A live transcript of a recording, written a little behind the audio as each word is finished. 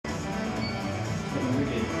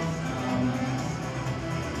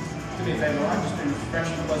me a favour, Ryan, just bring the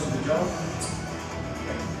fraction close to the jaw.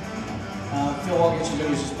 Phil, what I get you to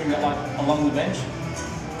do is just bring that like along the bench,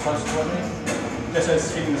 close toward me, just so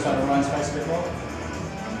it's hitting the side of Ryan's face a bit more.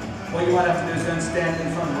 What you might have to do is go and stand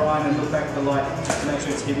in front of Ryan and look back at the light just to make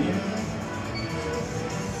sure it's hitting you.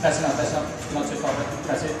 That's enough, not too far,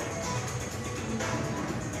 that's it.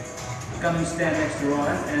 Come and stand next to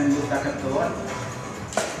Ryan and look back at the light.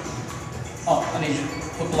 Oh, I need you to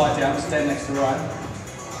put the light down, stand next to Ryan,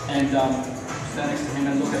 and stand next to him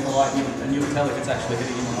and look at the light, and you'll tell if it's actually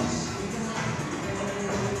hitting him or not.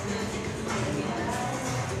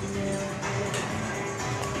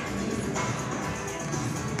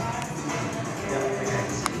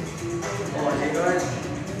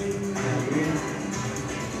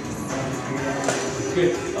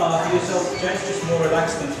 Good. For yourself, James, just more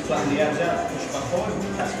relaxed and flatten the abs out. Push your butt forward.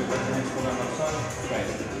 That's good. Let the hands fall down by the side. Great.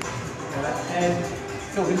 And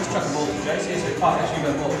Phil, we just chuck the ball to Jace here. So, actually, you've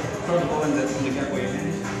got the ball. Throw the ball in the gap where your hand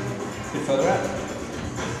is. A bit further out.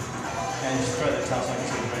 And just throw that tail so I can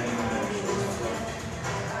see the training on the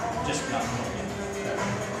just nothing more again.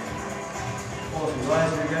 Awesome,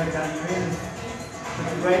 guys. Here we go. Down your in.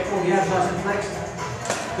 Looking great. All the abs nice and flexed.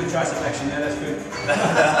 Good tricep action there, that's good. I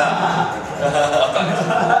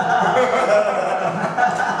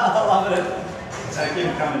love it. So keep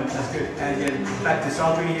it coming, that's good. And again, back to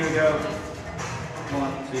Salisbury, here we go.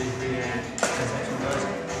 1, 2, 3, and that's excellent, guys.